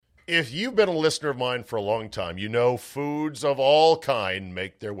If you've been a listener of mine for a long time, you know foods of all kind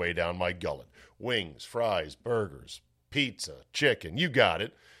make their way down my gullet. Wings, fries, burgers, pizza, chicken, you got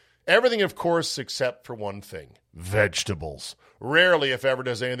it. Everything, of course, except for one thing, vegetables. Rarely, if ever,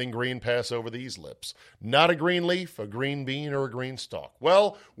 does anything green pass over these lips. Not a green leaf, a green bean, or a green stalk.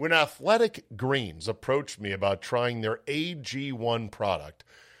 Well, when Athletic Greens approached me about trying their AG1 product,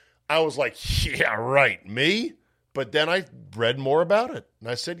 I was like, yeah, right, me? But then I read more about it, and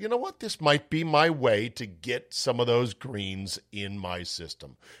I said, you know what? This might be my way to get some of those greens in my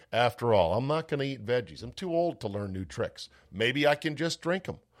system. After all, I'm not going to eat veggies. I'm too old to learn new tricks. Maybe I can just drink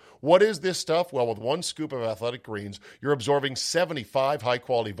them. What is this stuff? Well, with one scoop of Athletic Greens, you're absorbing 75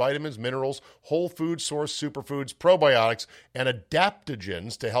 high-quality vitamins, minerals, whole food source superfoods, probiotics, and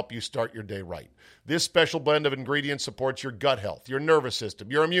adaptogens to help you start your day right. This special blend of ingredients supports your gut health, your nervous system,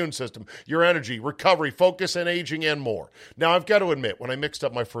 your immune system, your energy, recovery, focus, and aging, and more. Now, I've got to admit, when I mixed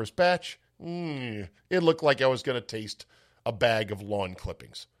up my first batch, it looked like I was going to taste a bag of lawn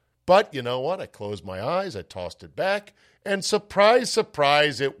clippings. But you know what? I closed my eyes, I tossed it back, and surprise,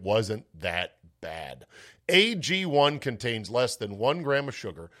 surprise, it wasn't that bad. AG1 contains less than 1 gram of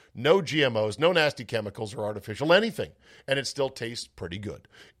sugar, no GMOs, no nasty chemicals or artificial anything, and it still tastes pretty good.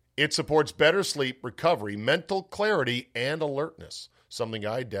 It supports better sleep, recovery, mental clarity, and alertness, something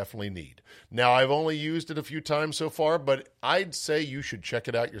I definitely need. Now, I've only used it a few times so far, but I'd say you should check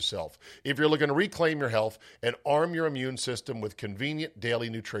it out yourself if you're looking to reclaim your health and arm your immune system with convenient daily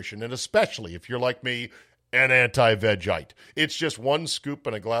nutrition, and especially if you're like me, an anti-Veggite. It's just 1 scoop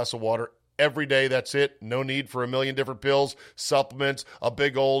in a glass of water every day. That's it. No need for a million different pills, supplements, a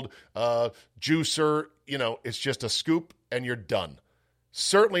big old juicer. You know, it's just a scoop and you're done.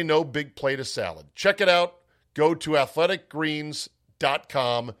 Certainly no big plate of salad. Check it out. Go to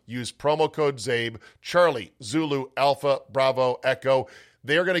athleticgreens.com. Use promo code ZABE, Charlie, Zulu, Alpha, Bravo, Echo.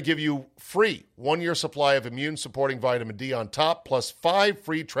 They're going to give you free 1-year supply of immune-supporting vitamin D on top, plus 5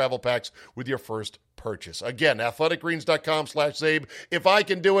 free travel packs with your first purchase. Again, athleticgreens.com/ZABE. If I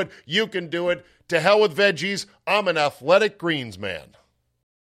can do it, you can do it. To hell with veggies. I'm an Athletic Greens man.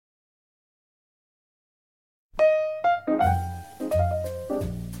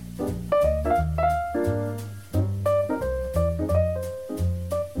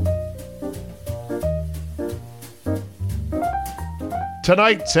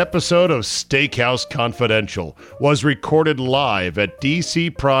 Tonight's episode of Steakhouse Confidential was recorded live at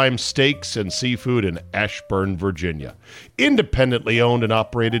DC Prime Steaks and Seafood in Ashburn, Virginia. Independently owned and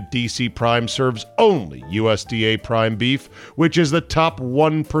operated, DC Prime serves only USDA prime beef, which is the top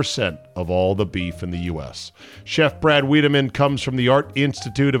 1% of all the beef in the U.S. Chef Brad Wiedemann comes from the Art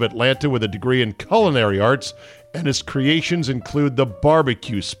Institute of Atlanta with a degree in culinary arts, and his creations include the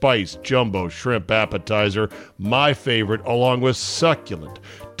barbecue spice jumbo shrimp appetizer, my favorite, along with succulent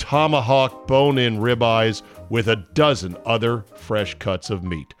tomahawk bone-in ribeyes with a dozen other fresh cuts of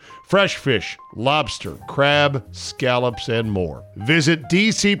meat. Fresh fish, lobster, crab, scallops, and more. Visit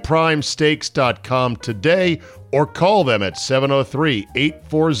dcprimesteaks.com today or call them at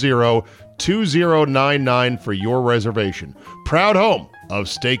 703-840-2099 for your reservation. Proud home of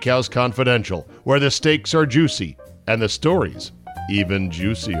Steakhouse Confidential, where the steaks are juicy and the stories even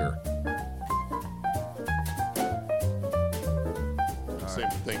juicier.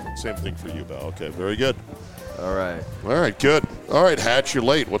 Same thing for you, Val. Okay, very good. All right, good. All right, Hatch, you're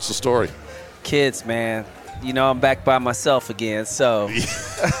late. What's the story? Kids, man. You know I'm back by myself again, so.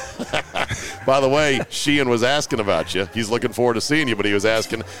 By the way, Sheehan was asking about you. He's looking forward to seeing you, but he was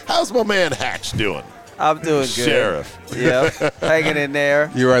asking, how's my man Hatch doing? I'm doing good. Sheriff. Yeah, hanging in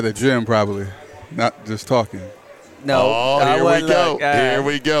there. You were at the gym probably, not just talking. No. Here we go. Here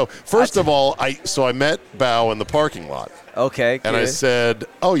we go. First of all, I met Bhawoh in the parking lot. Okay, good. And I said,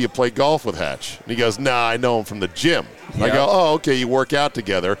 oh, you play golf with Hatch? And he goes, nah, I know him from the gym. Yep. I go, oh, okay, you work out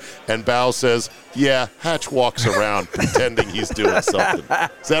together. And Bhawoh says, yeah, Hatch walks around pretending he's doing something.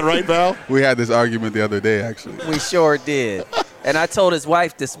 Is that right, Bhawoh? We had this argument the other day, actually. We sure did. And I told his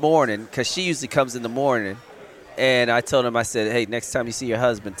wife this morning, because she usually comes in the morning, and I told him, I said, hey, next time you see your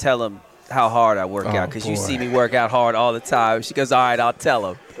husband, tell him how hard I work out, because you see me work out hard all the time. She goes, all right, I'll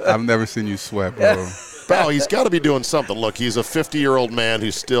tell him. I've never seen you sweat, bro. Bhawoh, he's got to be doing something. Look, he's a 50-year-old man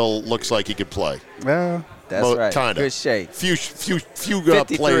who still looks like he could play. Yeah. That's right. Kind of. Good shape. Few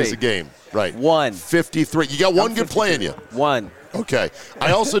plays a game. Right. 1. 53. You got one good play in you. 1. Okay.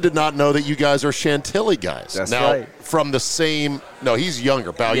 I also did not know that you guys are Chantilly guys. That's now, right. From the same – no, he's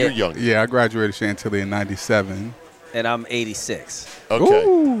younger. Bhawoh, you're younger. Yeah, I graduated Chantilly in 97. And I'm 86. Okay.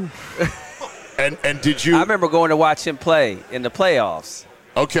 Ooh. And did you – I remember going to watch him play in the playoffs.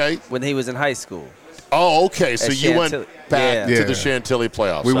 Okay. When he was in high school. Oh, okay. So At you went Chantilly. back Yeah. to the Chantilly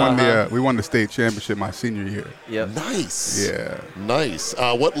playoffs. We won the state championship my senior year. Yep. Nice. Yeah. Nice.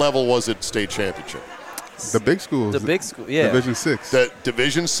 What level was it state championship? The big schools. The big school, yeah. Division 6. The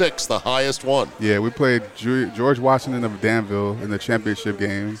Division 6, the highest one. Yeah, we played George Washington of Danville in the championship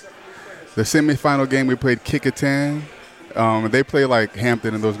game. The semifinal game, we played Kickintan. They play like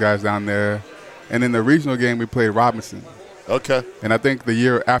Hampton and those guys down there. And in the regional game, we played Robinson. Okay. And I think the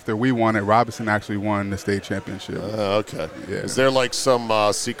year after we won it, Robinson actually won the state championship. Okay. Yeah. Is there like some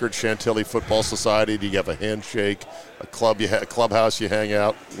secret Chantilly football society? Do you have a handshake, a clubhouse you hang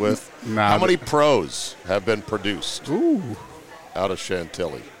out with? Nah, How many pros have been produced Ooh, out of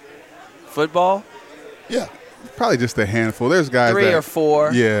Chantilly? Football? Yeah. probably just a handful. There's guys 3 or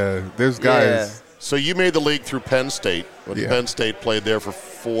 4. Yeah, there's guys. Yeah. So you made the league through Penn State. When Yeah. Penn State played there for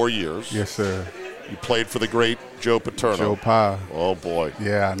 4 years. Yes, sir. You played for the great Joe Paterno. Joe Pa. Oh, boy.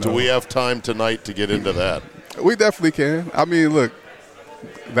 Yeah, I know. Do we have time tonight to get into that? We definitely can. I mean, look,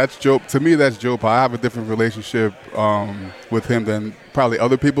 that's Joe. To me, that's Joe Pa. I have a different relationship with him than probably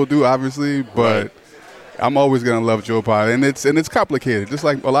other people do, obviously. But Right. I'm always gonna love Joe Pa, and it's complicated, just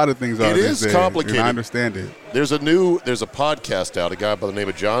like a lot of things are. It these is days, complicated. and I understand it. There's a podcast out, a guy by the name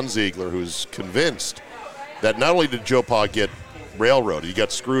of John Ziegler, who's convinced that not only did Joe Pa get railroaded, he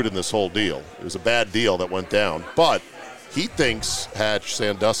got screwed in this whole deal. It was a bad deal that went down, but he thinks Hatch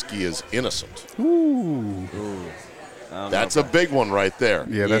Sandusky is innocent. Ooh. That's a big one right there.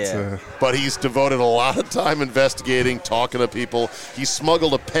 Yeah, that's Yeah. But he's devoted a lot of time investigating, talking to people. He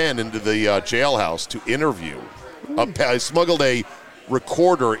smuggled a pen into the jailhouse to interview. He smuggled a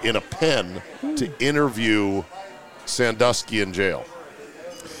recorder in a pen to interview Sandusky in jail.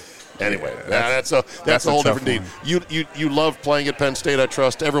 Anyway, that's a whole tough different deal. You love playing at Penn State, I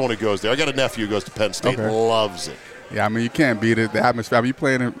trust. Everyone who goes there. I got a nephew who goes to Penn State, Okay. loves it. Yeah, I mean, you can't beat it. The atmosphere. I mean, you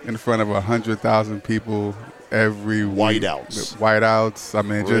playing in front of 100,000 people every week. Whiteouts. Whiteouts. I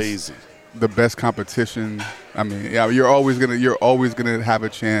mean, Crazy. just the best competition. I mean, yeah, you're always gonna have a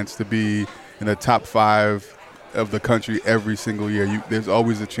chance to be in the top 5 of the country every single year. There's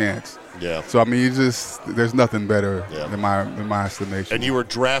always a chance. Yeah. So I mean, there's nothing better Yeah. in my estimation. And you were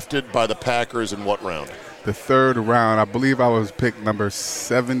drafted by the Packers in what round? The 3rd round, I believe I was picked number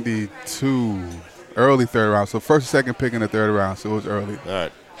 72, early 3rd round. So first, second pick in the 3rd round. So it was early. All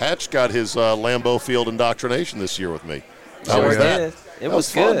right. Hatch got his Lambeau Field indoctrination this year with me. How Sure was that? did. It That was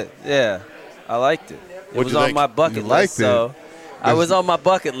was fun. good. Yeah, I liked it. It What'd was you on think? my bucket You list, liked so I was on my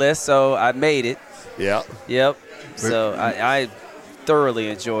bucket list, so I made it. Yeah. Yep. So I thoroughly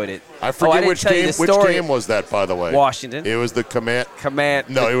enjoyed it. I forget didn't which tell you game. the Which story. game was that, by the way? Washington. It was the command.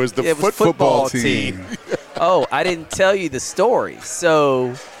 No, it was the football team. Oh, I didn't tell you the story.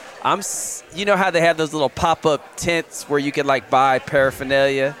 So you know how they have those little pop-up tents where you can like buy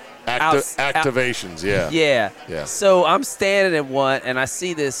paraphernalia? Activations, yeah. Yeah. Yeah. So I'm standing in one, and I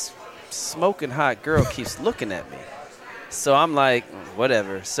see this smoking hot girl keeps looking at me. So I'm like,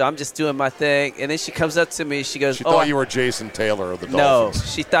 whatever. So I'm just doing my thing, and then she comes up to me. She goes, She thought you were Jason Taylor of the No,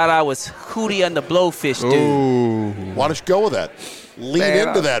 Dolphins. she thought I was Hootie and the Blowfish dude. Ooh. Why don't you go with that? Lean Man,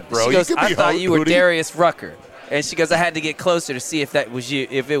 into that, bro. She goes, you could I be thought you were Hootie. Darius Rucker. And she goes, I had to get closer to see if that was you,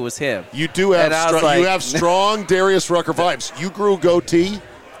 if it was him. You do have And I was like- you have strong Darius Rucker vibes. You grew a goatee,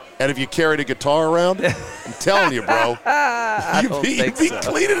 and if you carried a guitar around, I'm telling you, bro, don't you'd think be so.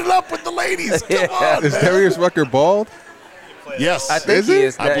 cleaning it up with the ladies. Come on, Is man. Darius Rucker bald? Yes, I think Is he it?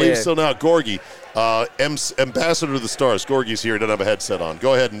 is. I believe yeah. so now. Gorgie, ambassador to the stars. Gorgie's here. He doesn't have a headset on.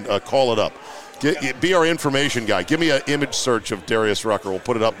 Go ahead and call it up. Be our information guy. Give me an image search of Darius Rucker. We'll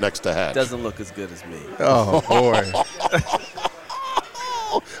put it up next to Hatch. Doesn't look as good as me. Oh boy.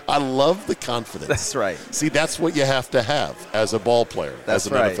 I love the confidence. That's right. See, that's what you have to have as a ball player, That's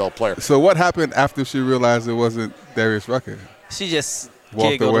as an right. NFL player. So what happened after she realized it wasn't Darius Rucker? She just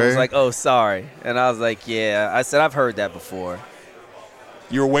Walked giggled and away? was like, oh, sorry. And I was like, yeah. I said, I've heard that before.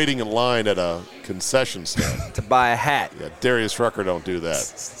 You were waiting in line at a concession stand. To buy a hat. Yeah, Darius Rucker don't do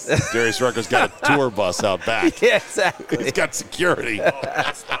that. Darius Rucker's got a tour bus out back. Yeah, exactly. He's got security.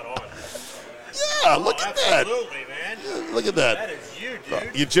 That's not on. Yeah, look at that. Absolutely, man. Look at That that. is you,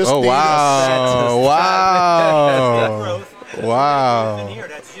 dude. You just Oh need wow! Wow! Growth. Wow! Here,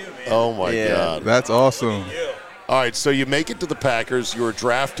 that's you, man. Oh my Yeah. God. That's awesome. You. All right, so you make it to the Packers. You were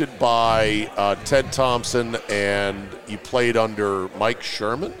drafted by Ted Thompson, and you played under Mike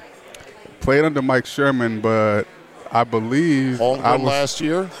Sherman. Played under Mike Sherman, but I believe I Holmgren was last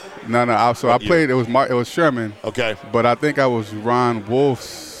year. no. So What I played. year? It was Sherman, Okay. but I think I was Ron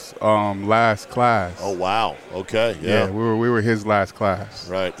Wolf's last class. Oh wow. Okay. yeah. Yeah. We were his last class.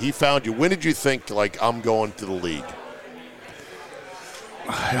 Right. He found you. When did you think like I'm going to the league?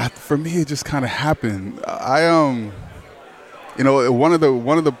 For me, it just kind of happened. One of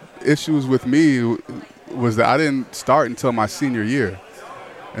the issues with me was that I didn't start until my senior year,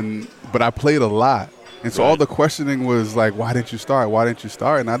 but I played a lot, and so all the questioning was like, "Why didn't you start? Why didn't you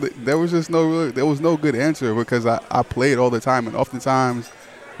start?" And there was no good answer because I played all the time, and oftentimes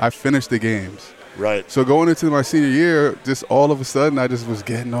I finished the games. Right. So going into my senior year, just all of a sudden, I just was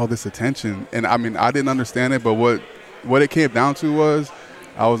getting all this attention, and I mean, I didn't understand it, but what it came down to was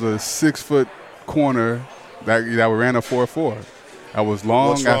I was a 6-foot corner that ran a 4.4. I was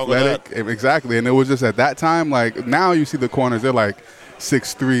long, athletic, exactly, and it was just at that time. Like now, you see the corners; they're like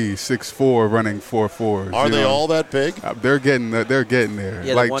 6'3", 6'4", running 4.4s. Are they all that big? They're getting there.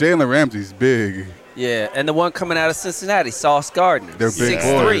 Yeah, like Jalen Ramsey's big. Yeah, and the one coming out of Cincinnati, Sauce Gardner. They're big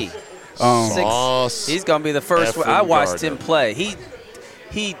 6'3". Sauce. He's gonna be the first one. I watched him play. He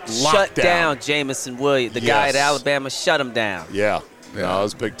shut down Jamison Williams, the guy at Alabama. Shut him down. Yeah. No, it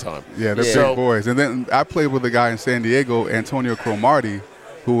was big time. Yeah, they're big boys. And then I played with a guy in San Diego, Antonio Cromartie,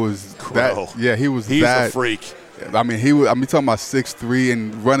 who was that. Yeah, he's a freak. I mean, I'm talking about 6'3"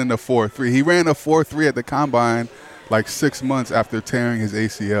 and running a 4.3. He ran a 4.3 at the combine like 6 months after tearing his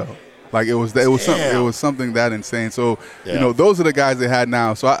ACL. Like it was something that insane. So those are the guys they had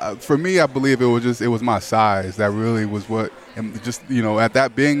now. So for me, I believe it was my size that really was what, and just at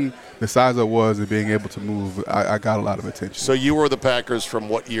that being the size I was and being able to move, I got a lot of attention. So you were the Packers from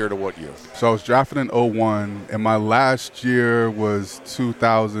what year to what year? So I was drafted in 2001, and my last year was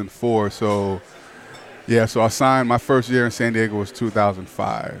 2004. So I signed my first year in San Diego was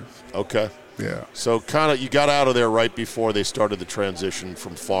 2005. Okay. Yeah. So kind of you got out of there right before they started the transition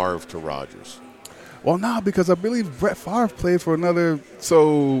from Favre to Rodgers. Well, no, because I believe Brett Favre played for another.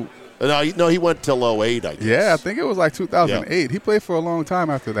 So. No, he went till 2008, I guess. Yeah, I think it was like 2008. Yeah. He played for a long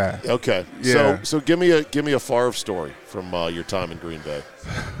time after that. Okay. Yeah. So give me a Favre story from your time in Green Bay.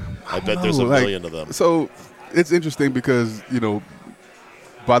 I bet there's a million of them. So it's interesting because,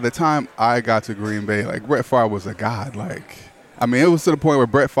 by the time I got to Green Bay, like Brett Favre was a god. Like, I mean, it was to the point where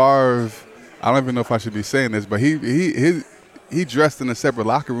Brett Favre, I don't even know if I should be saying this, but he dressed in a separate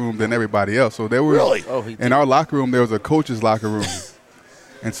locker room than everybody else. So there were in our locker room there was a coach's locker room.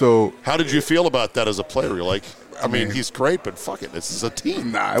 And so, how did you feel about that as a player? You're like, I mean, he's great, but fuck it, this is a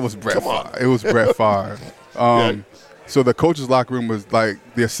team. Nah, it was Brett Favre. It was Brett Favre. So the coaches' locker room was like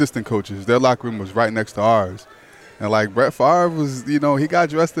the assistant coaches. Their locker room was right next to ours. And like Brett Favre was, he got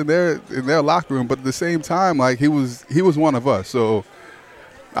dressed in their locker room, but at the same time, like he was one of us. So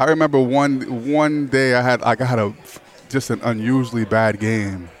I remember one day I had just an unusually bad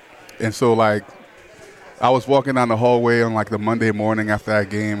game, and so like I was walking down the hallway on like the Monday morning after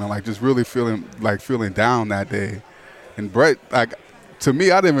that game, and like just really feeling down that day. And Brett, like to me,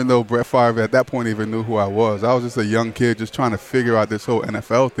 I didn't even know Brett Favre at that point even knew who I was. I was just a young kid just trying to figure out this whole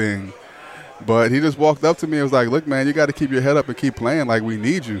NFL thing. But he just walked up to me and was like, "Look, man, you got to keep your head up and keep playing. Like we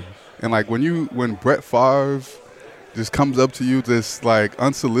need you." And like when Brett Favre just comes up to you just like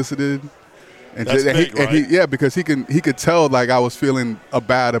unsolicited. And that's big, right? Because he could tell like I was feeling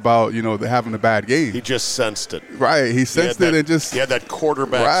bad about having a bad game. He just sensed it. Right, he sensed it and just he had that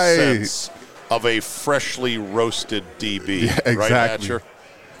quarterback sense of a freshly roasted DB. Yeah, exactly. Right, Hatcher?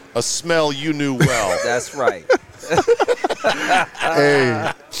 A smell you knew well. That's right. Hey,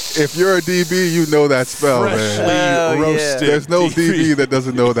 if you're a DB, you know that smell, freshly man. roasted. There's no DB DB that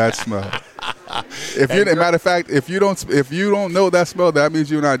doesn't know that smell. Matter of fact, if you don't know that smell, that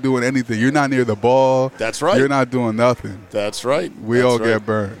means you're not doing anything. You're not near the ball. That's right. You're not doing nothing. That's right. We all get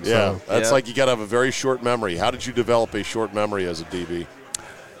burned. Yeah, so. that's like you got to have a very short memory. How did you develop a short memory as a DB?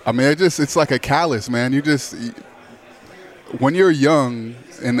 I mean, it's like a callus, man. When you're young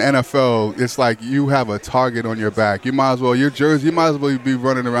in the NFL, it's like you have a target on your back. You might as well be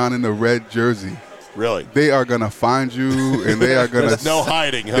running around in the red jersey. Really? They are going to find you, and they are going to... There's no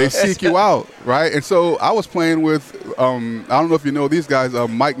hiding, huh? They seek you out, right? And so I was playing with, I don't know if you know these guys,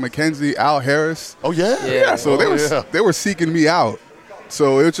 Mike McKenzie, Al Harris. Oh, yeah? Yeah, so they were seeking me out.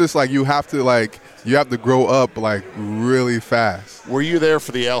 So it's just like you have to grow up, like, really fast. Were you there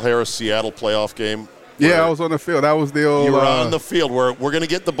for the Al Harris-Seattle playoff game? Yeah, I was on the field. That was the old... You were on the field where we're going to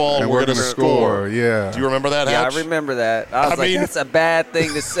get the ball and we're going to score. Yeah. Do you remember that, Hatch? Yeah, I remember that. I was like, that's a bad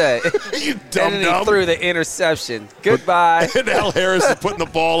thing to say. You dumb And then he threw the interception. Goodbye. And Al Harris is putting the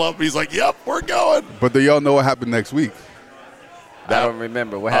ball up. He's like, yep, we're going. But do y'all know what happened next week? I don't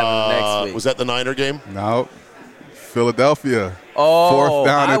remember. What happened next week? Was that the Niner game? No. Philadelphia. Oh, 4th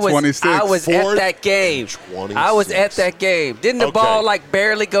down and 26. I was at that game. 26. I was at that game. Didn't the ball like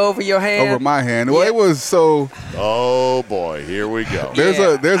barely go over your hand? Over my hand. Well, it was so. Oh boy, here we go.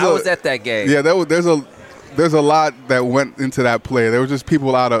 I was at that game. Yeah, there's there's a lot that went into that play. There were just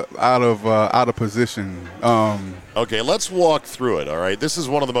people out of position. Okay, let's walk through it, all right? This is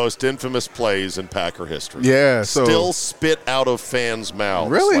one of the most infamous plays in Packer history. Yeah. So still spit out of fans' mouths.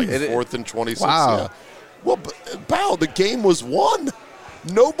 Really? Like 4th and 26. Wow. Yeah. Well, Bhawoh, the game was won.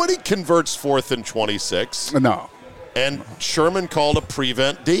 Nobody converts 4th and 26. No. And Sherman called a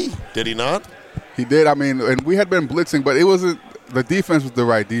prevent D, did he not? He did. I mean, and we had been blitzing, but it wasn't – the defense was the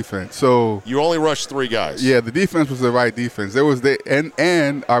right defense. So you only rushed 3 guys. Yeah, the defense was the right defense. There was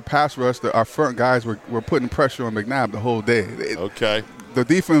and our pass rush, our front guys were putting pressure on McNabb the whole day. Okay. The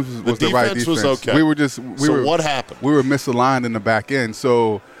defense was the right defense. Was okay. We were just what happened? We were misaligned in the back end.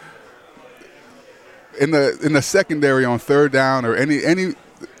 So in the secondary on third down or any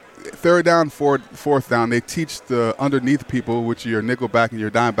third down, fourth down, they teach the underneath people, which are your nickel back and your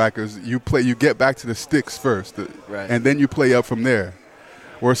dime backers. You get back to the sticks first, right, and then you play up from there.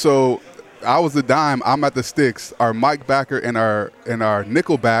 So I was the dime, I'm at the sticks. Our Mike backer and our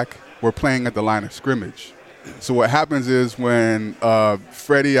nickel back were playing at the line of scrimmage. So what happens is when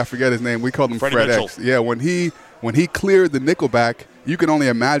Freddie, I forget his name, we called him Fred X. Yeah, when he cleared the nickel back, you can only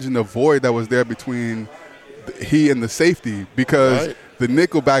imagine the void that was there between he and the safety, because right, the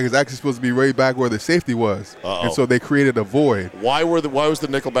nickel back is actually supposed to be right back where the safety was. Uh-oh. And so they created a void. Why was the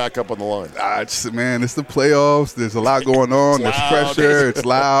nickel back up on the line? It's the playoffs. There's a lot going on. There's pressure. It's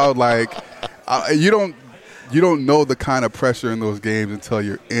loud. Like you don't know the kind of pressure in those games until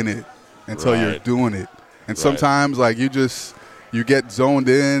you're in it, until you're doing it. And sometimes like you get zoned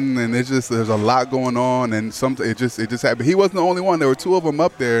in, and there's a lot going on, and it just happened. He wasn't the only one. There were 2 of them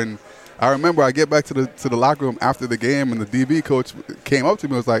up there, and I remember I get back to the locker room after the game, and the DB coach came up to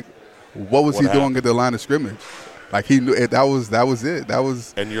me and was like, what was he doing at the line of scrimmage? Like he knew that was it.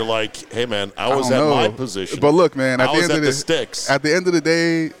 And you're like, hey man, I was at my position. But look, man, at the sticks. At the end of the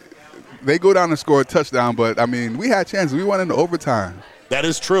day, they go down and score a touchdown. But I mean, we had chances. We went into overtime. That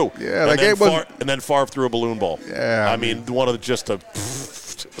is true. Yeah, and then Favre threw a balloon ball. Yeah, I mean one of just a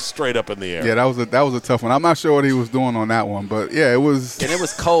straight up in the air. Yeah, that was a tough one. I'm not sure what he was doing on that one, but yeah, it was. And it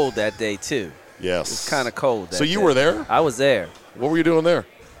was cold that day too. Yes, it was kind of cold. So you were there? I was there. What were you doing there?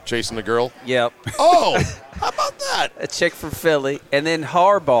 Chasing the girl? Yep. Oh, how about that? A chick from Philly, and then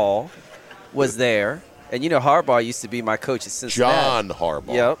Harbaugh was there. And you know, Harbaugh used to be my coach at Cincinnati. John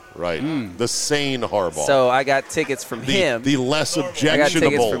Harbaugh. Yep. Right. The sane Harbaugh. So I got tickets from him. The less objectionable I got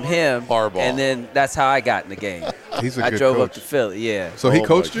tickets from him. Harbaugh. And then that's how I got in the game. He's a I good drove coach. up to Philly, yeah. So he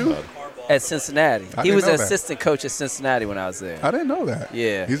coached you? God. At Cincinnati. I He didn't was know an that. assistant coach at Cincinnati when I was there. I didn't know that.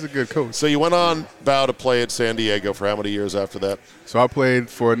 Yeah. He's a good coach. So you went on, Bhawoh, to play at San Diego for how many years after that? So I played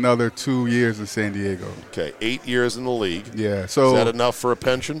for another 2 years in San Diego. Okay, 8 years in the league. Yeah. So Is that enough for a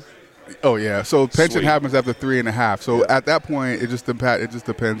pension? Oh yeah. So pension Sweet. happens after 3.5. So at that point, it just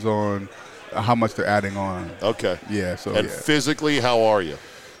depends on how much they're adding on. Okay. Yeah. So And physically, how are you?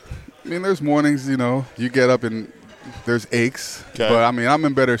 I mean, there's mornings, you get up and there's aches. Okay. But I mean, I'm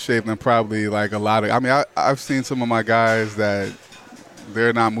in better shape than probably like a lot of. I mean, I've seen some of my guys that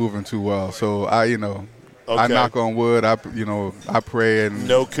they're not moving too well. So I knock on wood. I pray and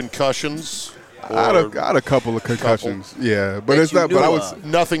No concussions? I had a couple of concussions. Yeah, but it's not. But I was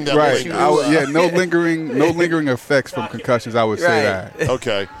nothing that right. lingers. No lingering effects from concussions. I would say Right. that.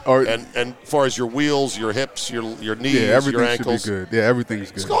 Okay. And as far as your wheels, your hips, your knees, Yeah, everything your should ankles, be good. Yeah,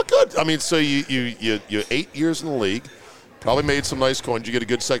 everything's it's good. all good. I mean, so you 8 years in the league, probably made some nice coin. Did you get a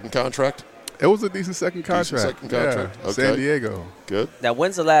good second contract? It was a decent second contract. second contract. Yeah, Okay. San Diego. Good. Now,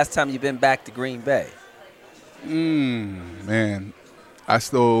 when's the last time you've been back to Green Bay? Man,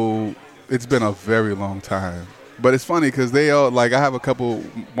 it's been a very long time. But it's funny because they all, I have a couple,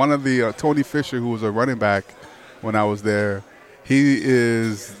 one of the, Tony Fisher, who was a running back when I was there, he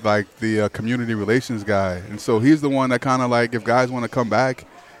is like the community relations guy. And so he's the one that kind of if guys want to come back,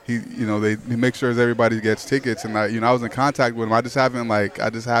 he makes sure everybody gets tickets. And I was in contact with him. I just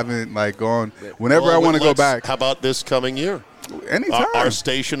haven't gone. Whenever I want to go back. How about this coming year? Anytime. Our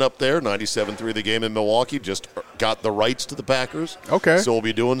station up there, 97.3 The Game in Milwaukee, just got the rights to the Packers. Okay. So we'll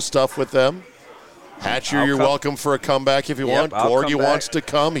be doing stuff with them. Hatcher, you're welcome for a comeback if you want. I'll Gorgie come back. wants to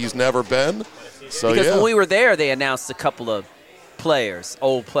come. He's never been. So Because yeah. when we were there, they announced a couple of players,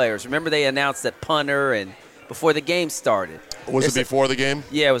 old players. Remember they announced that punter and before the game started. Was it before the game?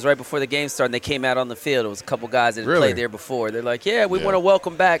 Yeah, it was right before the game started, and they came out on the field. It was a couple guys that had Really? played there before. They're like, we want to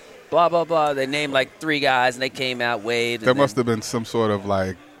welcome back, blah, blah, blah. They named 3 guys, and they came out, waved. There must have been some sort of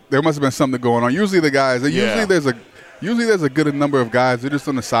there must have been something going on. Usually the guys, usually there's a good number of guys. They're just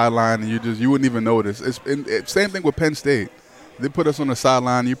on the sideline, and you wouldn't even notice. Same thing with Penn State. They put us on the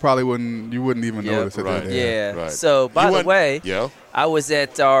sideline. You probably wouldn't even notice it. Right. Yeah. Right. So, by the way, Yeah. I was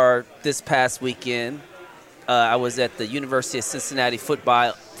at this past weekend I was at the University of Cincinnati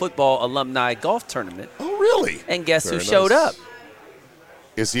football alumni golf tournament. Oh, really? And guess Very who showed nice. up?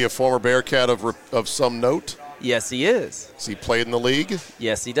 Is he a former Bearcat of some note? Yes, he is. Has he played in the league?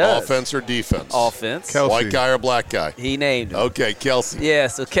 Yes, he does. Offense or defense? Offense. Kelsey. White guy or black guy? He named him. Okay, Kelsey. Yeah,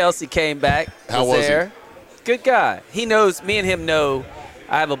 so Kelsey came back. How was he? there. Good guy. He knows, me and him know,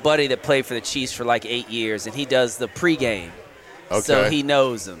 I have a buddy that played for the Chiefs for like 8 years, and he does the pregame. Okay. So he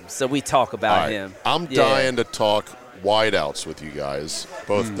knows him. So we talk about All right. him. I'm dying to talk wideouts with you guys,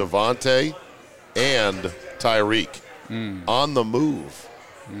 both Devontae and Tyreek, on the move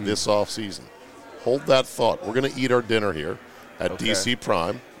this offseason. Hold that thought. We're going to eat our dinner here at DC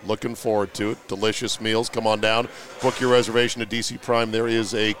Prime. Looking forward to it. Delicious meals. Come on down. Book your reservation at DC Prime. There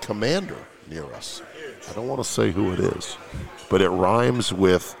is a commander near us. I don't want to say who it is, but it rhymes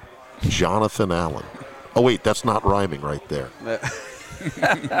with Jonathan Allen. Oh, wait, that's not rhyming right there.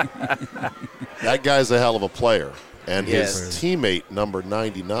 That guy's a hell of a player, and his teammate, number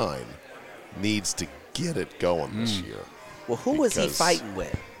 99, needs to get it going this year. Well, who was he fighting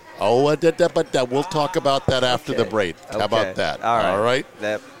with? Oh, but we'll talk about that after the break. How about that? All right.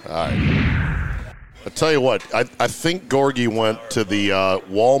 All right. I'll tell you what, I think Gorgie went to the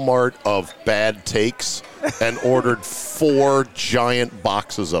Walmart of bad takes and ordered 4 giant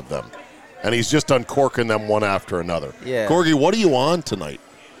boxes of them. And he's just uncorking them one after another. Yeah. Gorgie, what are you on tonight?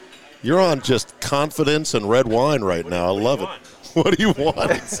 You're on just confidence and red wine right now. I love it. What do you want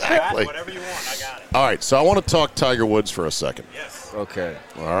exactly? Whatever you want, I got it. All right, so I want to talk Tiger Woods for a second. Yes. Okay.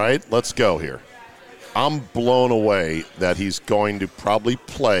 All right, let's go here. I'm blown away that he's going to probably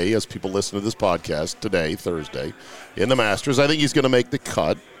play, as people listen to this podcast today, Thursday, in the Masters. I think he's going to make the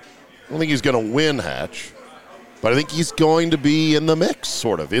cut. I don't think he's going to win, Hatch. But I think he's going to be in the mix,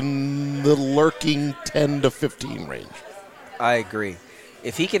 sort of, in the lurking 10 to 15 range. I agree.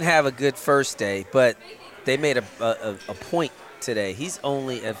 If he can have a good first day, but they made a point today. He's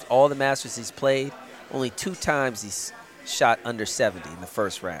only, of all the Masters he's played, only 2 times he's shot under 70 in the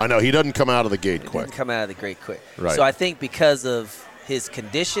first round. I know, he doesn't come out of the gate He quick. didn't come out of the gate quick. Right. So I think because of his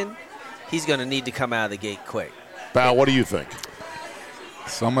condition, he's going to need to come out of the gate quick. Bow, what do you think?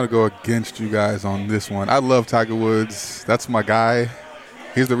 So I'm going to go against you guys on this one. I love Tiger Woods. That's my guy.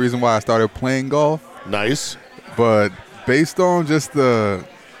 He's the reason why I started playing golf. Nice. But based on just that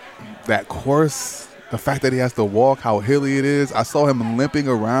course, the fact that he has to walk, how hilly it is, I saw him limping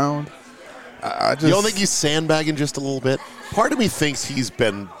around. I just, You don't think he's sandbagging just a little bit? Part of me thinks he's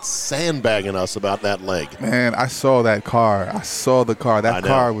been sandbagging us about that leg. Man, I saw that car. I saw the car. That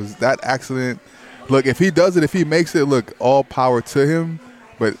car was that accident. Look, if he does it, if he makes it, look, all power to him.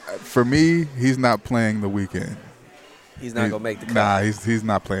 But for me, he's not playing the weekend. He's not going to make the cut. Nah, he's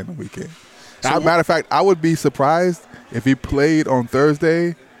not playing the weekend. Matter of fact, I would be surprised if he played on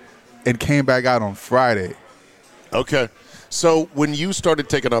Thursday and came back out on Friday. Okay. So when you started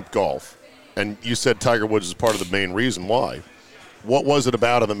taking up golf, and you said Tiger Woods is part of the main reason why, what was it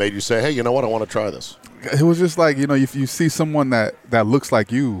about him that made you say, hey, you know what, I want to try this? It was just like, if you see someone that looks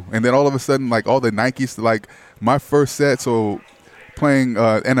like you, and then all of a sudden, like all the Nikes, like my first set, so playing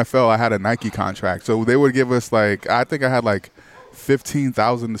NFL, I had a Nike contract. So they would give us I think I had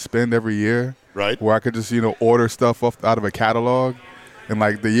 $15,000 to spend every year. Right. Where I could just, order stuff out of a catalog. And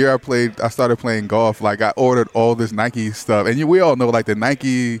the year I started playing golf, I ordered all this Nike stuff. And we all know the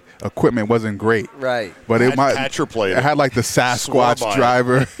Nike equipment wasn't great. Right. But Hatcher played it had the Sasquatch Swab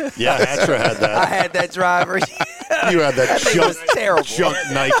driver. Yeah, Hatcher had that. I had that driver. You had that thing was terrible. junk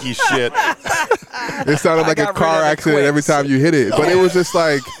Nike shit. It sounded like a got car rid of the accident every quicks. time you hit it. But it was just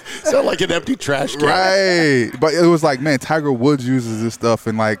Sound like an empty trash can. right. But it was man, Tiger Woods uses this stuff.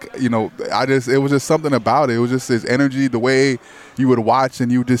 And it was just something about it. It was just his energy, the way you would watch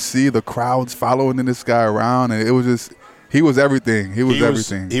and you would just see the crowds following this guy around. And it was just, he was everything. He was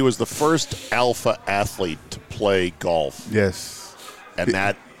everything. He was the first alpha athlete to play golf. Yes. And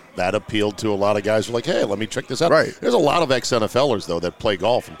that appealed to a lot of guys who are like, hey, let me check this out. Right. There's a lot of ex-NFLers, though, that play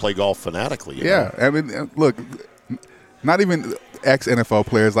golf and play golf fanatically. You know? I mean, look, not even ex-NFL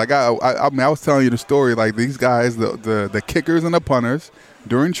players. I mean, I was telling you the story. These guys, the kickers and the punters,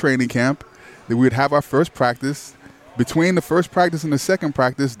 during training camp, we would have our first practice. Between the first practice and the second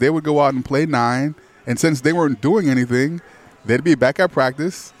practice, they would go out and play 9. And since they weren't doing anything, they'd be back at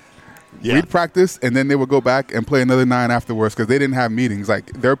practice. Yeah. We'd practice, and then they would go back and play another 9 afterwards because they didn't have meetings.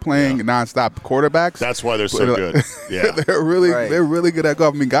 They're playing nonstop. Quarterbacks. That's why they're so good. Yeah. they're really good at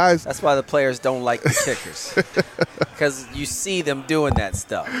golf. I mean, guys. That's why the players don't like the kickers, because you see them doing that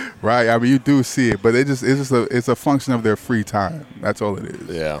stuff. Right. I mean, you do see it, but it's a function of their free time. That's all it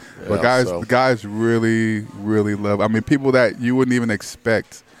is. Yeah. But guys really, really love. I mean, people that you wouldn't even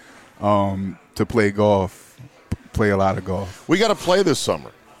expect to play golf, play a lot of golf. We got to play this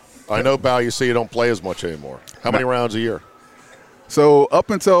summer. I know, Bao, you say you don't play as much anymore. How many rounds a year? So up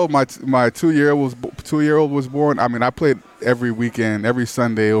until my 2-year-old was born, I mean, I played every weekend, every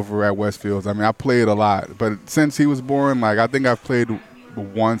Sunday over at Westfields. I mean, I played a lot. But since he was born, like, I think I've played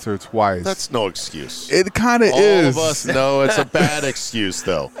once or twice. That's no excuse. It kind of is. All of us know it's a bad excuse,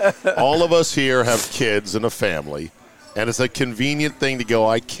 though. All of us here have kids and a family, and it's a convenient thing to go,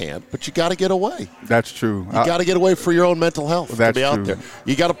 I can't, but you got to get away. That's true. You got to get away for your own mental health That's to be out true. there.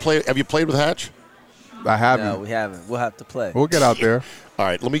 You got to play. Have you played with Hatch? I haven't. No, we haven't. We'll have to play. We'll get out there. All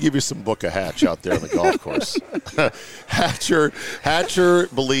right, let me give you some book of Hatch out there on the golf course. Hatcher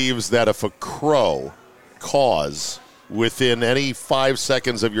believes that if a crow caws within any 5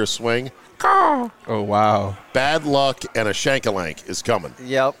 seconds of your swing, Oh, wow. bad luck and a shankalank is coming.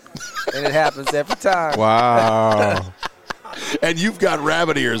 Yep. And it happens every time. Wow. And you've got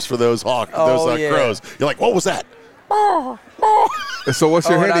rabbit ears for those yeah. crows. You're like, what was that? So what's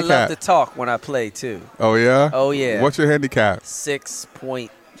your And I handicap? love to talk when I play, too. Oh, yeah? Oh, yeah. What's your handicap? 6.8.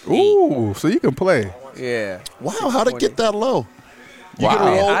 Ooh, so you can play. Yeah. Wow, how'd it get that low? You Wow. can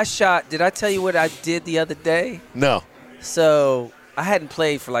roll? I shot. Did I tell you what I did the other day? No. So I hadn't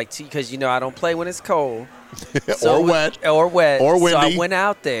played for like 2 because, I don't play when it's cold. Or wet. Or wet. Or So I windy. went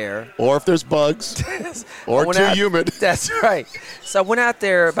out there. Or if there's bugs. Or went too out- humid. That's right. So I went out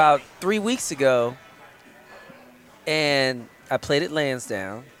there about 3 weeks ago, and I played at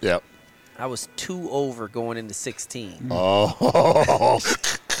Lansdowne. Yep. I was 2 over going into 16. Oh.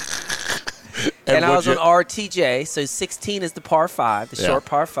 And I was what'd on RTJ, so 16 is the par 5, the short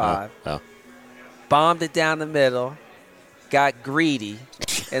par 5. Yeah. Bombed it down the middle, got greedy,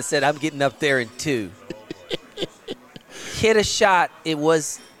 and said, I'm getting up there in 2. Hit a shot. It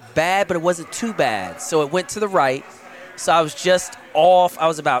was bad, but it wasn't too bad. So it went to the right. So I was just off. I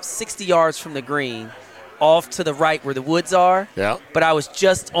was about 60 yards from the green, off to the right where the woods are. Yeah. But I was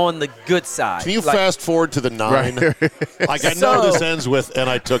just on the good side. Can you fast forward to the 9? Like, I know So- this ends with, and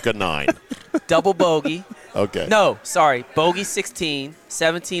I took a 9. Double bogey. Okay. No, sorry. Bogey 16,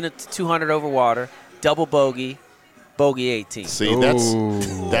 17 to 200 over water, double bogey, bogey 18. See, Ooh.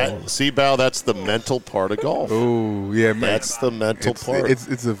 Bao, that's the mental part of golf. Oh, yeah, man. That's the mental part.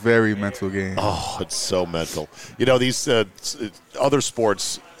 It's a very mental game. Oh, it's so mental. These other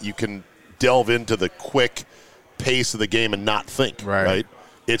sports, you can delve into the quick pace of the game and not think, right?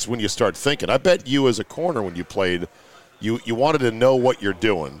 It's when you start thinking. I bet you as a corner when you played, you wanted to know what you're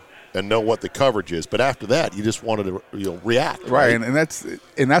doing and know what the coverage is, but after that, you just wanted to react. Right, and that's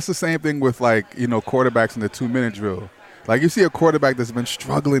the same thing with quarterbacks in the 2-minute drill. Like you see a quarterback that's been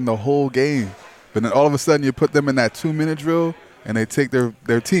struggling the whole game, but then all of a sudden you put them in that 2-minute drill and they take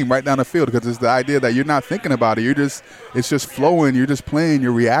their team right down the field because it's the idea that you're not thinking about it. It's just flowing. You're just playing.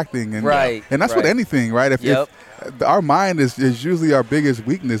 You're reacting. And, Right, and that's right. with anything, right? If our mind is usually our biggest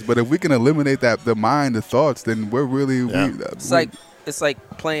weakness, but if we can eliminate the mind, the thoughts, then we're really It's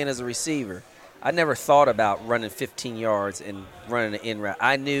like playing as a receiver. I never thought about running 15 yards and running an in route.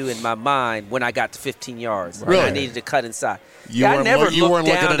 I knew in my mind when I got to 15 yards, Really? I needed to cut inside. You I weren't never you weren't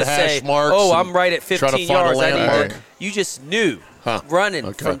looked down looking at to hash say, marks "Oh, and I'm right at trying to 15 find a yards." I need landmark? to. You just knew Huh. running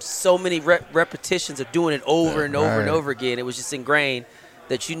Okay. from so many repetitions of doing it over and over and Right. over again. It was just ingrained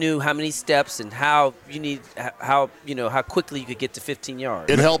that you knew how many steps and how quickly you could get to 15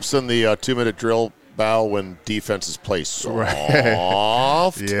 yards. It helps in the 2-minute drill, Bao, when defenses play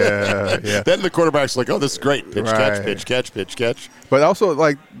soft. Yeah. Then the quarterback's like, oh, this is great. Pitch, catch, Right. pitch, catch, pitch, catch. But also,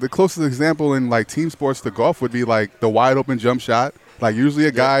 the closest example in team sports to golf would be the wide open jump shot. Usually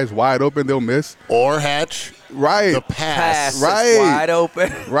a guy's wide open, they'll miss. Or Hatch, Right. the Pass is Right. wide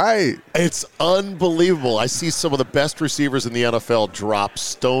open. Right. It's unbelievable. I see some of the best receivers in the NFL drop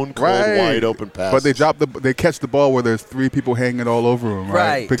stone cold Right. wide open passes. But they catch the ball where there's 3 people hanging all over them, right?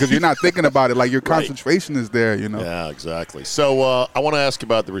 Right. Because you're not thinking about it. Your Right. concentration is there, Yeah, exactly. So I want to ask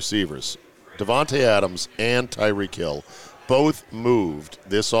about the receivers. Devontae Adams and Tyreek Hill both moved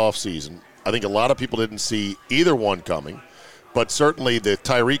this offseason. I think a lot of people didn't see either one coming, but certainly the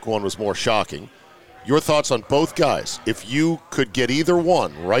Tyreek one was more shocking. Your thoughts on both guys? If you could get either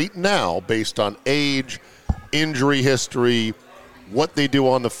one right now based on age, injury history, what they do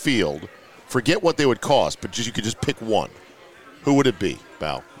on the field, forget what they would cost, but you could just pick one. Who would it be,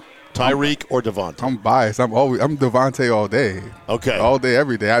 Bao? Tyreek or Devontae? I'm biased. I'm Devontae all day. Okay. All day,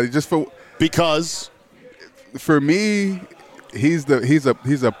 every day. Because For me, he's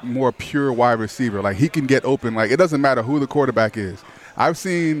a more pure wide receiver. He can get open. It doesn't matter who the quarterback is. I've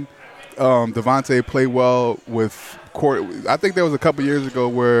seen Devontae play well with I think there was a couple years ago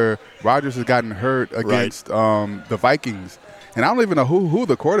where Rodgers has gotten hurt against the Vikings, And I don't even know who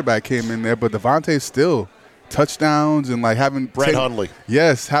the quarterback came in there, but Devontae still touchdowns and like having Brett Hundley.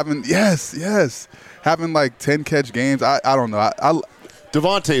 Yes, having like 10 catch games. I don't know.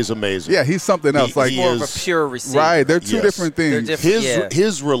 Devontae is amazing. Yeah, he's something else. He's more of a pure receiver. Right, they're two different things.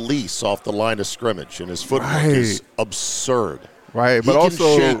 His release off the line of scrimmage and his footwork is absurd. Right, but he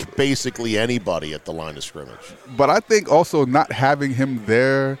also can shake basically anybody at the line of scrimmage. But I think also not having him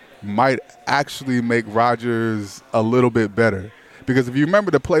there might actually make Rodgers a little bit better. Because if you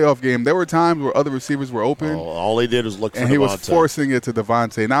remember the playoff game, there were times where other receivers were open. All he did was look for and Devontae. He was forcing it to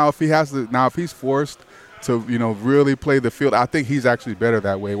Devontae. Now if he's forced to really play the field, I think he's actually better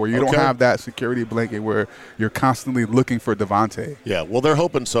that way, where you don't have that security blanket where you're constantly looking for Devontae. Yeah, well, they're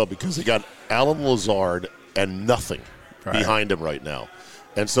hoping so because they got Alan Lazard and nothing behind him right now.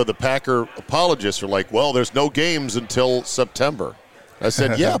 And so the Packer apologists are like, well, there's no games until September. I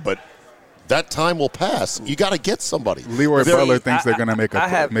said, yeah, but that time will pass. You got to get somebody. Leroy Butler thinks they're going to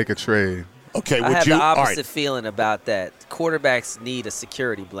make a trade. Okay, I have the opposite feeling about that. Quarterbacks need a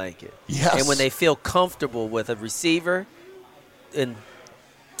security blanket. Yes. And when they feel comfortable with a receiver in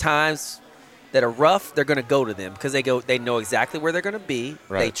times that are rough, they're going to go to them because they know exactly where they're going to be.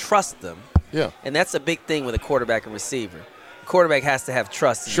 Right. They trust them. Yeah. And that's a big thing with a quarterback and receiver. The quarterback has to have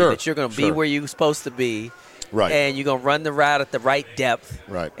trust in you that you're going to be where you're supposed to be. Right. And you're going to run the route at the right depth.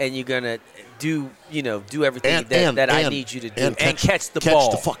 Right. And you're going to do everything that I need you to do. And catch the ball.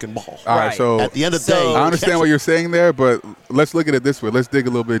 Catch the fucking ball. All right, so at the end of the day. I understand what you're saying there, but let's look at it this way. Let's dig a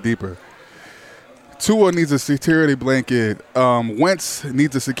little bit deeper. Tua needs a security blanket. Wentz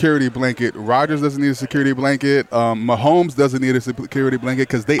needs a security blanket. Rodgers doesn't need a security blanket. Mahomes doesn't need a security blanket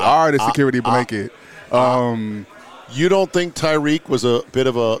because they are the security blanket. You don't think Tyreek was a bit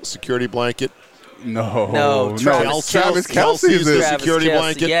of a security blanket? No. Travis Kelce is a security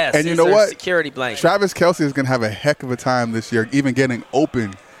blanket. Yes, and you know what? Security blanket. Travis Kelce is going to have a heck of a time this year, even getting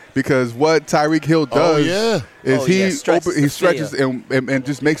open. Because what Tyreek Hill does is he stretches and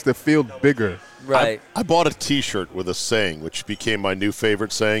just makes the field bigger. Right. I bought a T-shirt with a saying, which became my new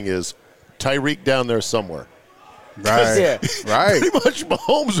favorite saying, is Tyreek down there somewhere. Right. Right. Pretty much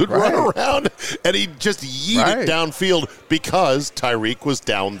Mahomes would run around and he'd just yeet it downfield because Tyreek was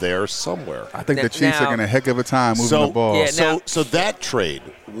down there somewhere. I think the Chiefs are going to heck of a time moving the ball. Yeah, so that trade,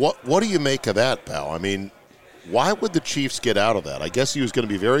 what do you make of that, pal? I mean, why would the Chiefs get out of that? I guess he was going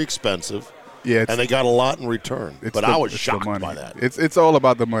to be very expensive. Yeah, and they got a lot in return. But I was shocked by that. It's all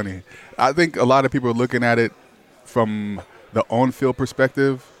about the money. I think a lot of people are looking at it from the on-field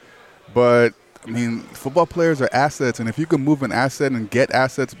perspective, but I mean, football players are assets, and if you can move an asset and get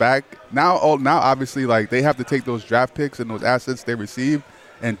assets back, now obviously like they have to take those draft picks and those assets they receive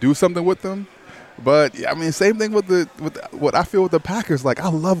and do something with them. But I mean, same thing with what I feel with the Packers. Like I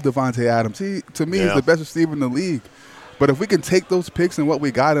love Devontae Adams. To me, he's the best receiver in the league. But if we can take those picks and what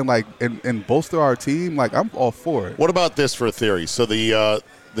we got and bolster our team, like I'm all for it. What about this for a theory? So the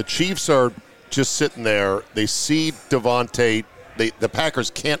Chiefs are just sitting there. They see Devontae. The Packers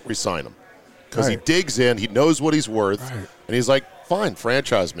can't re-sign him because he digs in. He knows what he's worth, and he's like, "Fine,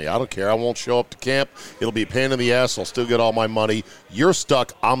 franchise me. I don't care. I won't show up to camp. It'll be a pain in the ass. I'll still get all my money. You're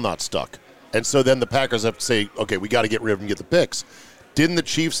stuck. I'm not stuck." And so then the Packers have to say, "Okay, we got to get rid of him and get the picks." Didn't the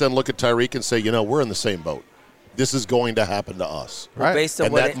Chiefs then look at Tyreek and say, we're in the same boat? This is going to happen to us. Well,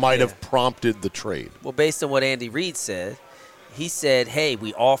 and that might have prompted the trade. Well, based on what Andy Reid said, he said, hey,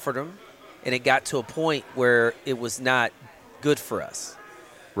 we offered him, and it got to a point where it was not good for us.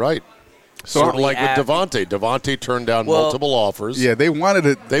 Right. Sort of like with Devontae. Devontae turned down multiple offers. Yeah, they wanted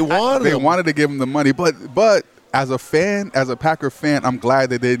it. They wanted to give him the money. But as a Packer fan, I'm glad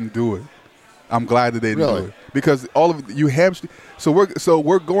they didn't do it. I'm glad that they didn't do it. Because all of you hamstring. So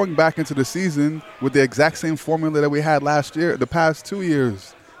we're going back into the season with the exact same formula that we had last year, the past 2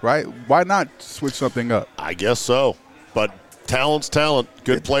 years, right? Why not switch something up? I guess so. But talent's talent.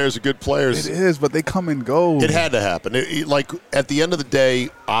 Good players are good players. It is, but they come and go. It had to happen. Like at the end of the day,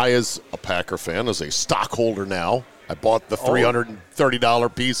 I, as a Packer fan, as a stockholder now, I bought the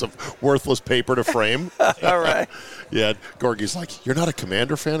 $330 piece of worthless paper to frame. All right. Yeah, Gorgie's like, you're not a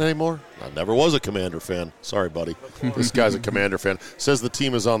Commander fan anymore? I never was a Commander fan. Sorry, buddy. This guy's a Commander fan. Says the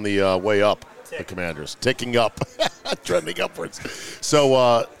team is on the way up, the Commanders. Ticking up, trending upwards.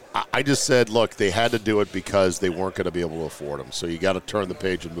 So I just said, look, they had to do it because they weren't going to be able to afford him. So you got to turn the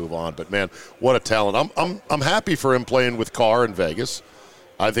page and move on. But, man, what a talent. I'm happy for him playing with Carr in Vegas.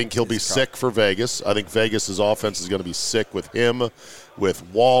 I think he'll be sick for Vegas. I think Vegas' offense is going to be sick with him, with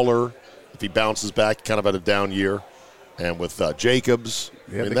Waller, if he bounces back, kind of had a down year, and with Jacobs.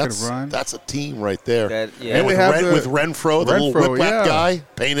 Yeah, that's a team right there. And with Renfro, the little whip-whack guy,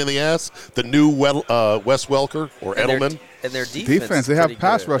 pain in the ass, the new Wes Welker or Edelman. And their defense they have pretty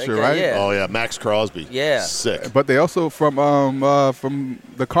pass good. rusher, They got- right? Yeah. Oh, yeah, Max Crosby. Yeah. Sick. But they also from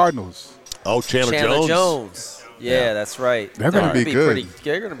the Cardinals. Oh, Chandler Chandler Jones. Jones. Yeah, that's right. They're gonna be good.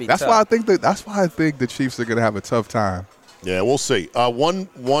 They're going to be That's tough. why I think the Chiefs are gonna have a tough time. Yeah, we'll see.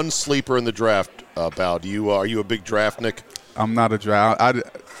 One sleeper in the draft, Bao. Are you a big draft, Nick? I'm not a draft.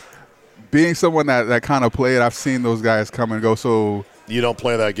 Being someone that kind of played, I've seen those guys come and go. So You don't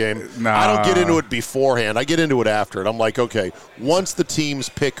play that game? Nah. I don't get into it beforehand. I get into it after it. I'm like, okay, once the teams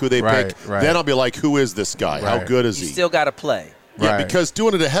pick who they pick, then I'll be like, who is this guy? How good is You he? still got to play. Yeah, because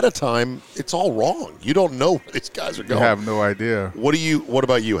doing it ahead of time, it's all wrong. You don't know where these guys are you going. have no idea. What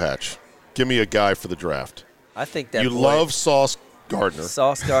about you, Hatch? Give me a guy for the draft. I think that you love Sauce Gardner.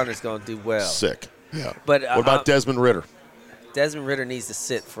 Sauce Gardner's going to do well. Sick. Yeah. But what about Desmond Ridder? Desmond Ridder needs to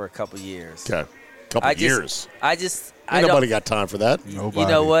sit for a couple years. Okay. Couple years. Ain't nobody got time for that. Nobody. You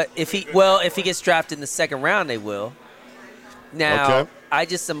know what? If he gets drafted in the second round, they will. Now, I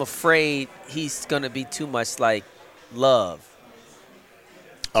just am afraid he's going to be too much like Love.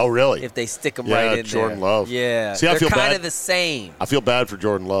 Oh, really? If they stick him right in Jordan there. Love. Yeah. See, I they're feel kind bad. of the same. I feel bad for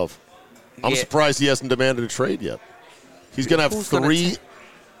Jordan Love. I'm surprised he hasn't demanded a trade yet. He's going to have three.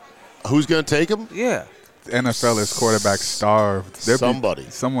 Who's going to take him? Yeah. The NFL is quarterback starved.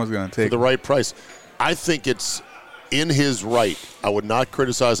 Someone's going to take for the right price. I think it's in his right. I would not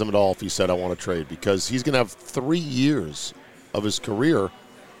criticize him at all if he said, I want to trade, because he's going to have 3 years of his career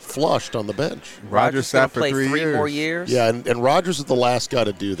flushed on the bench. Rodgers sat for play 3 years. more years. Yeah, and Rodgers is the last guy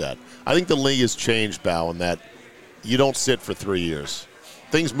to do that. I think the league has changed, Bao, in that you don't sit for 3 years.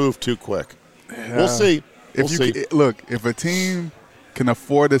 Things move too quick. Yeah. We'll see. Look, if a team can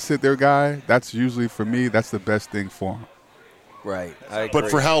afford to sit their guy, that's usually, for me, that's the best thing for him. Right. I agree. But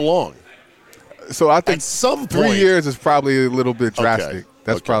for how long? So I think at some 3 point, years is probably a little bit drastic. Okay.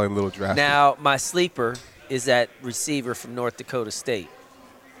 That's probably a little drastic. Now, my sleeper is that receiver from North Dakota State.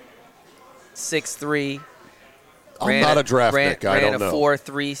 6'3". I'm not a draft pick. I don't Ran a know.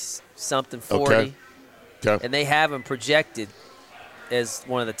 4.3 something 40. Okay. And they have him projected as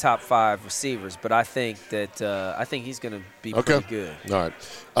one of the top 5 receivers, but I think he's going to be pretty good. All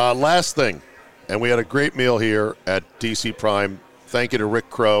right. Last thing, and we had a great meal here at DC Prime. Thank you to Rick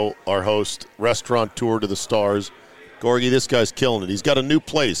Crow, our host, restaurateur to the stars. Gorgie, this guy's killing it. He's got a new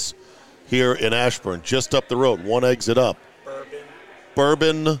place here in Ashburn, just up the road, one exit up.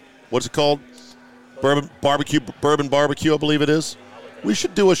 Bourbon, what's it called? Bourbon Barbecue, I believe it is. We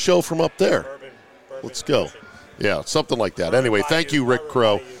should do a show from up there. Let's go. Yeah, something like that. Anyway, thank you, Rick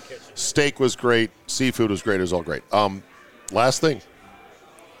Crow. Steak was great. Seafood was great. It was all great. Last thing,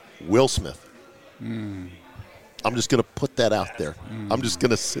 Will Smith. I'm just going to put that out there. I'm just going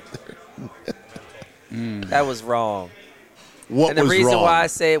to sit there. That was wrong. What was wrong? And the reason why I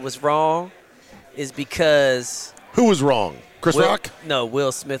say it was wrong is because... Who was wrong? Chris Rock? No,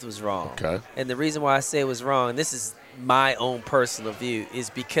 Will Smith was wrong. Okay. And the reason why I say it was wrong, and this is my own personal view,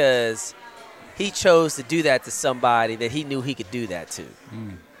 is because he chose to do that to somebody that he knew he could do that to.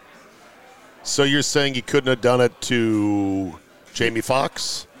 So you're saying he couldn't have done it to Jamie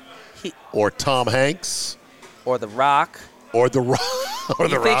Foxx? Or Tom Hanks? Or The Rock? Or The Rock?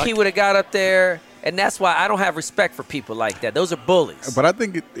 You think he would have got up there? And that's why I don't have respect for people like that. Those are bullies. But I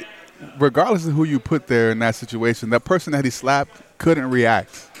think, regardless of who you put there in that situation, that person that he slapped couldn't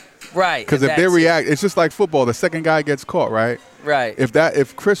react. Right. Because if they react, it's just like football. The second guy gets caught, right? Right.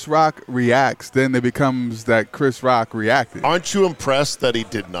 If Chris Rock reacts, then it becomes that Chris Rock reacted. Aren't you impressed that he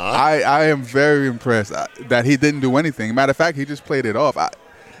did not? I am very impressed that he didn't do anything. Matter of fact, he just played it off.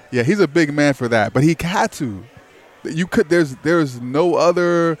 Yeah, he's a big man for that, but he had to. You could. There's no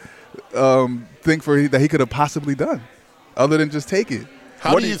other thing that he could have possibly done, other than just take it.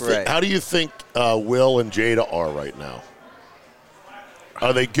 How do you think Will and Jada are right now?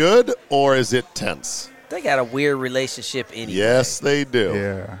 Are they good, or is it tense? They got a weird relationship anyway. Yes, they do.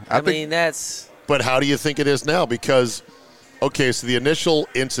 Yeah, I mean, that's. But how do you think it is now? Because, okay, so the initial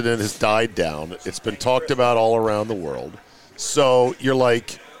incident has died down. It's been talked about all around the world. So you're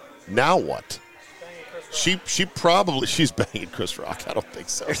like, now what? She's banging Chris Rock. I don't think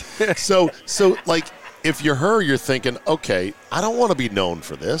so. so like, if you're her, you're thinking, okay, I don't want to be known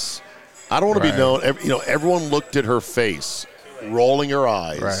for this. I don't want to be known. Everyone looked at her face, rolling her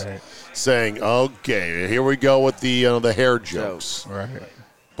eyes, saying, okay, here we go with the hair jokes. Right.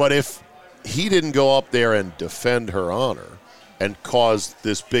 But if he didn't go up there and defend her honor and cause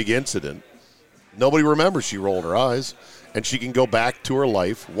this big incident, nobody remembers she rolled her eyes, and she can go back to her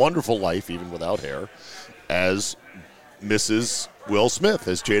life, wonderful life, even without hair, as Mrs. Will Smith,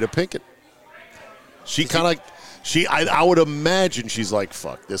 as Jada Pinkett. I would imagine she's like,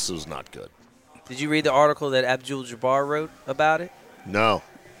 fuck, this was not good. Did you read the article that Abdul-Jabbar wrote about it? No.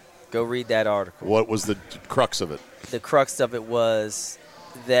 Go read that article. What was the crux of it? The crux of it was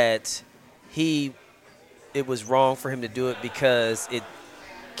that it was wrong for him to do it because it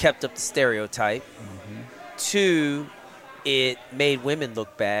kept up the stereotype. Mm-hmm. 2, it made women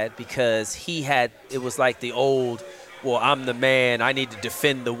look bad because it was like the old, well, I'm the man, I need to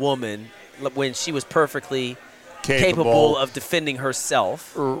defend the woman, when she was perfectly capable of defending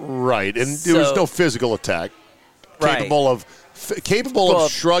herself. Right, and there was no physical attack. Right. Capable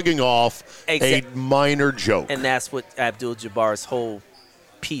of shrugging off a minor joke. And that's what Abdul-Jabbar's whole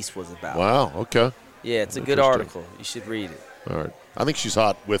piece was about. Wow, okay. Yeah, it's a good article. You should read it. All right. I think she's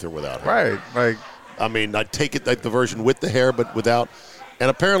hot with or without hair. Right. Like, I mean, I take it like the version with the hair, but without. And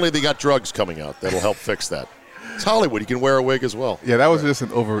apparently they got drugs coming out that'll help fix that. It's Hollywood. You can wear a wig as well. yeah, that was just that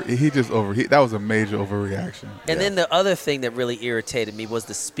was a major overreaction. And then the other thing that really irritated me was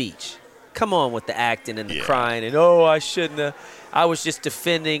the speech. Come on with the acting and the crying and, I shouldn't have. I was just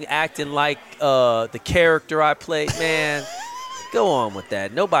defending, acting like the character I played. Man, go on with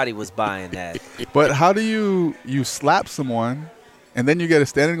that. Nobody was buying that. But how do you slap someone, and then you get a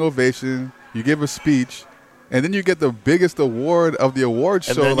standing ovation, you give a speech, and then you get the biggest award of the award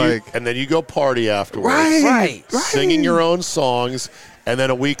show, and then you go party afterwards, Right. singing your own songs, and then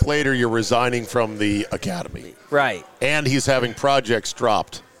a week later you're resigning from the academy. Right. And he's having projects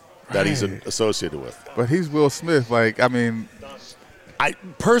dropped that he's associated with. But he's Will Smith. Like, I mean, I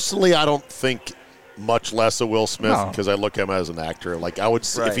don't think much less of Will Smith because I look at him as an actor. Like, I would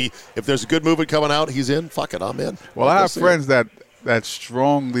see if there's a good movie coming out, he's in. Fuck it, I'm in. Well, I have friends that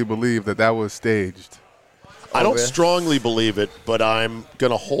strongly believe that was staged. I don't strongly believe it, but I'm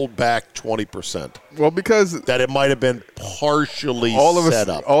going to hold back 20%. Well, because that it might have been partially set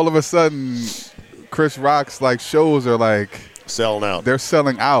up. All of a sudden, Chris Rock's shows are selling out. They're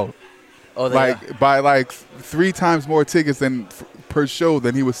selling out. Oh, by 3 times more tickets per show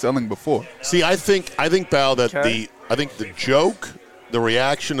than he was selling before. See, I think Bao, that the joke, the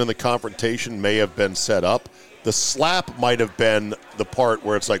reaction, and the confrontation may have been set up. The slap might have been the part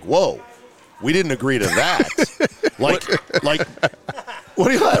where it's like, whoa, we didn't agree to that. What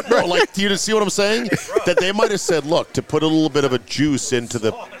do you have? No, do you see what I'm saying? That they might have said, look, to put a little bit of a juice into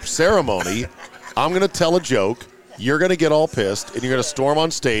the ceremony, I'm going to tell a joke. You're going to get all pissed, and you're going to storm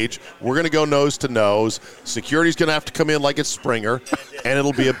on stage. We're going to go nose to nose. Security's going to have to come in like it's Springer, and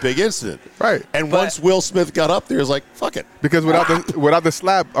it'll be a big incident. Right. And once Will Smith got up there, he was like, fuck it. Because without the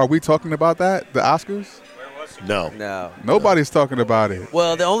slap, are we talking about that? The Oscars? No. Nobody's talking about it.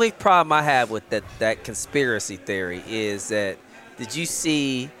 Well, the only problem I have with that conspiracy theory is that, did you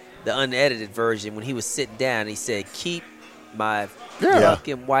see the unedited version when he was sitting down? He said, keep my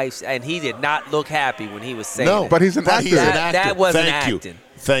fucking wife's, and he did not look happy when he was saying that. But he's an actor. That wasn't acting.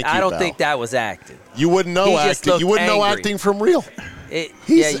 Thank you, I don't Val. think that was acting. You wouldn't know acting. You wouldn't know acting from real.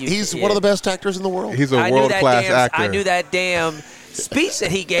 He's one of the best actors in the world. He's a world-class actor. I knew that damn speech that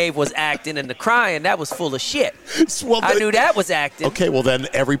he gave was acting, and the crying, that was full of shit. I knew that was acting. Okay, well then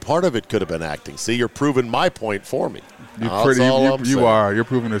every part of it could have been acting. See, you're proving my point for me. You're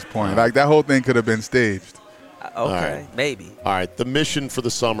proving this point. That whole thing could have been staged. Okay, maybe. All right, the mission for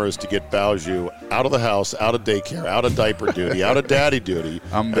the summer is to get Baoju out of the house, out of daycare, out of diaper duty, out of daddy duty,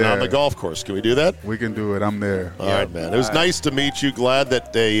 I'm there. And on the golf course. Can we do that? We can do it. I'm there. All right, man. It was nice to meet you. Glad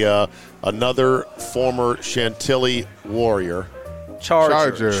that another former Chantilly warrior.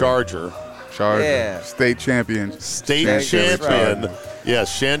 Charger. Yeah. State champion. Champion.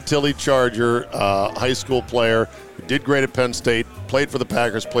 Yes, Chantilly Charger, high school player who did great at Penn State, played for the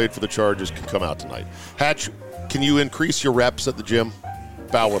Packers, played for the Chargers, can come out tonight. Hatch, can you increase your reps at the gym?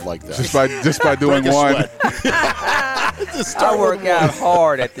 Bao would like that. Just by doing one. I work out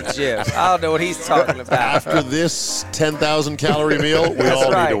hard at the gym. I don't know what he's talking about. After this 10,000 calorie meal, we all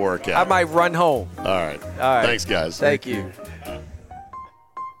need to work out. I might run home. All right. Thanks, guys. Thank you.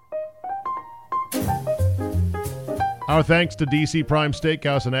 Our thanks to DC Prime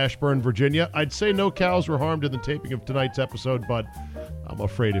Steakhouse in Ashburn, Virginia. I'd say no cows were harmed in the taping of tonight's episode, but I'm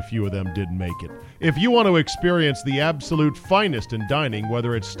afraid a few of them didn't make it. If you want to experience the absolute finest in dining,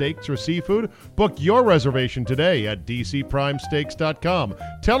 whether it's steaks or seafood, book your reservation today at dcprimesteaks.com.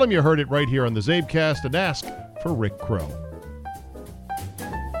 Tell them you heard it right here on the Zabecast and ask for Rick Crow.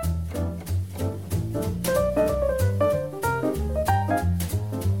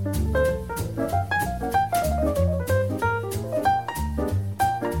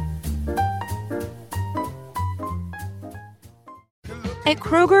 At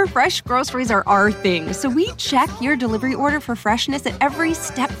Kroger, fresh groceries are our thing, so we check your delivery order for freshness at every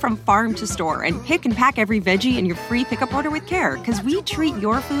step from farm to store and pick and pack every veggie in your free pickup order with care, because we treat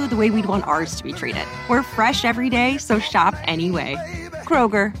your food the way we'd want ours to be treated. We're fresh every day, so shop anyway.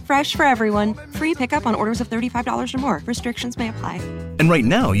 Kroger, fresh for everyone. Free pickup on orders of $35 or more. Restrictions may apply. And right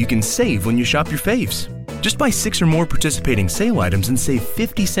now, you can save when you shop your faves. Just buy 6 or more participating sale items and save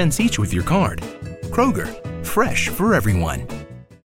 50 cents each with your card. Kroger, fresh for everyone.